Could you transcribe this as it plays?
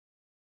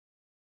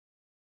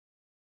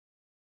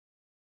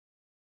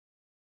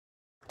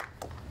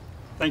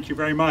Thank you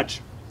very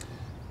much.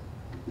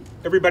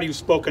 Everybody who's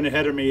spoken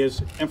ahead of me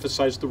has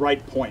emphasized the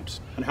right points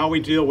on how we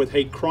deal with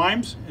hate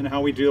crimes and how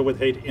we deal with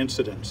hate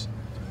incidents.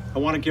 I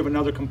want to give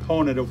another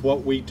component of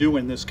what we do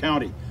in this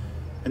county,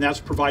 and that's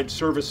provide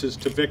services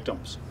to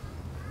victims.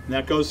 And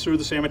that goes through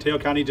the San Mateo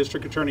County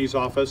District Attorney's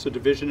Office, a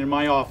division in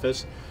my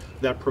office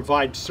that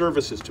provides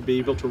services to be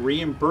able to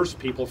reimburse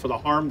people for the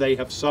harm they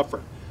have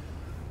suffered.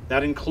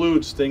 That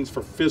includes things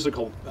for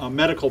physical,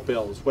 medical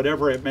bills,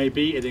 whatever it may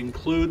be. It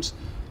includes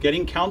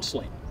getting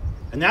counseling.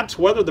 And that's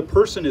whether the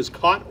person is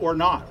caught or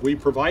not. We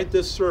provide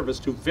this service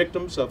to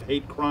victims of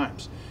hate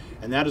crimes.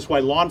 And that is why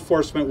law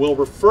enforcement will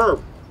refer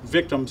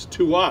victims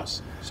to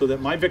us, so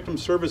that my victim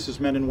services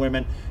men and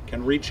women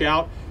can reach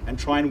out and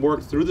try and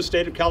work through the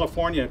state of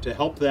California to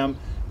help them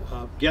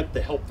get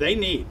the help they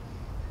need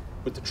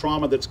with the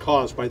trauma that's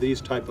caused by these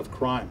type of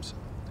crimes.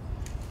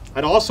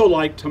 I'd also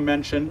like to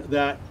mention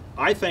that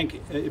I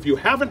think if you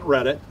haven't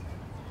read it,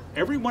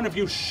 every one of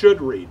you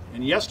should read.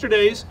 In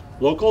yesterday's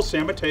local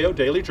San Mateo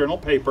Daily Journal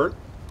paper,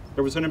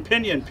 there was an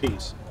opinion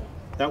piece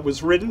that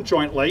was written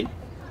jointly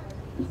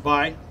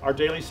by our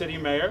Daly City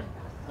Mayor,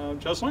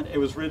 Jocelyn. It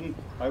was written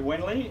by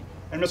Winley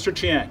and Mr.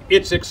 Chiang.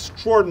 It's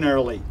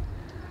extraordinarily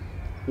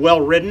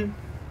well written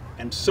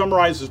and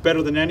summarizes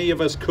better than any of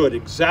us could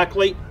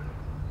exactly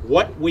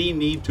what we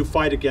need to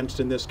fight against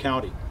in this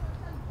county.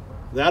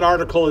 That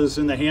article is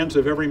in the hands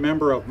of every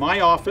member of my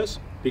office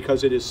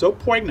because it is so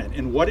poignant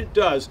in what it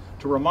does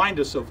to remind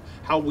us of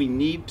how we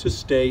need to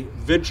stay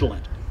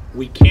vigilant.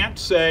 We can't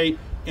say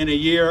in a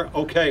year,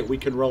 okay, we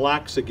can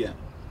relax again.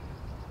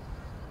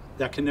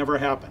 That can never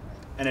happen.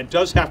 And it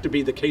does have to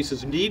be, the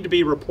cases need to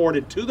be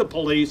reported to the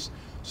police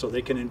so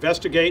they can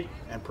investigate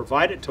and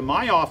provide it to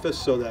my office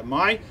so that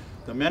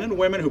the men and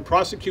women who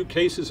prosecute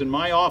cases in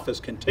my office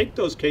can take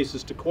those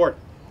cases to court.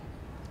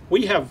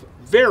 We have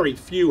very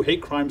few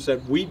hate crimes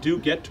that we do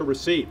get to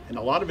receive, and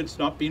a lot of it's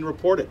not being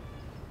reported.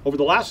 Over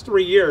the last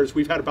 3 years,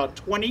 we've had about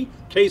 20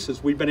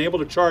 cases we've been able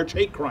to charge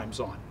hate crimes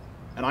on.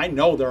 And I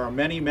know there are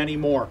many, many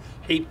more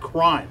hate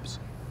crimes.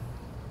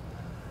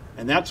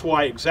 And that's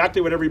why exactly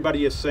what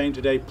everybody is saying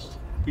today,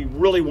 we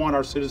really want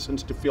our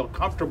citizens to feel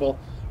comfortable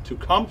to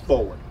come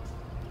forward,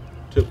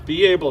 to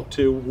be able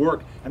to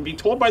work and be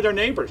told by their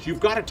neighbors, you've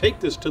got to take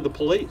this to the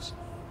police.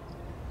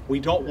 We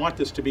don't want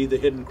this to be the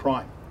hidden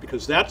crime,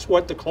 because that's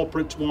what the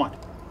culprits want.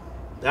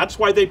 That's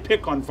why they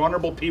pick on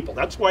vulnerable people.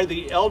 That's why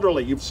the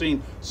elderly, you've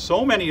seen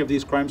so many of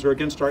these crimes are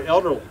against our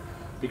elderly,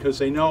 because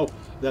they know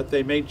that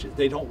they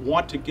don't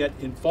want to get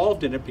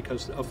involved in it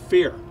because of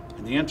fear.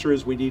 And the answer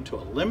is we need to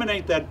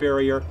eliminate that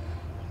barrier,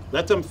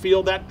 let them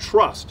feel that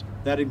trust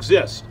that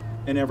exists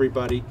in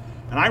everybody.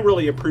 And I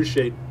really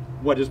appreciate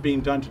what is being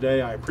done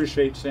today. I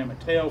appreciate San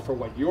Mateo for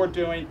what you're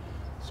doing,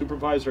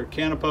 Supervisor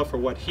Canepa for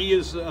what he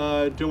is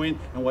doing,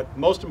 and what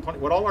most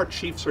important, what all our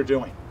chiefs are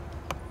doing.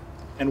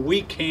 And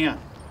we can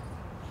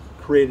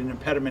create an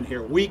impediment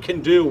here. We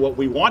can do what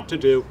we want to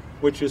do,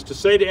 which is to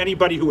say to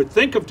anybody who would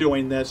think of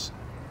doing this,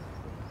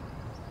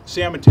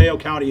 San Mateo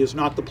County is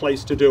not the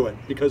place to do it,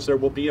 because there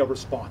will be a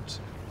response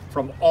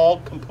from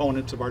all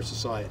components of our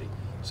society.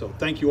 So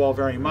thank you all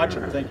very much,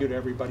 and thank you to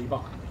everybody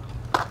behind.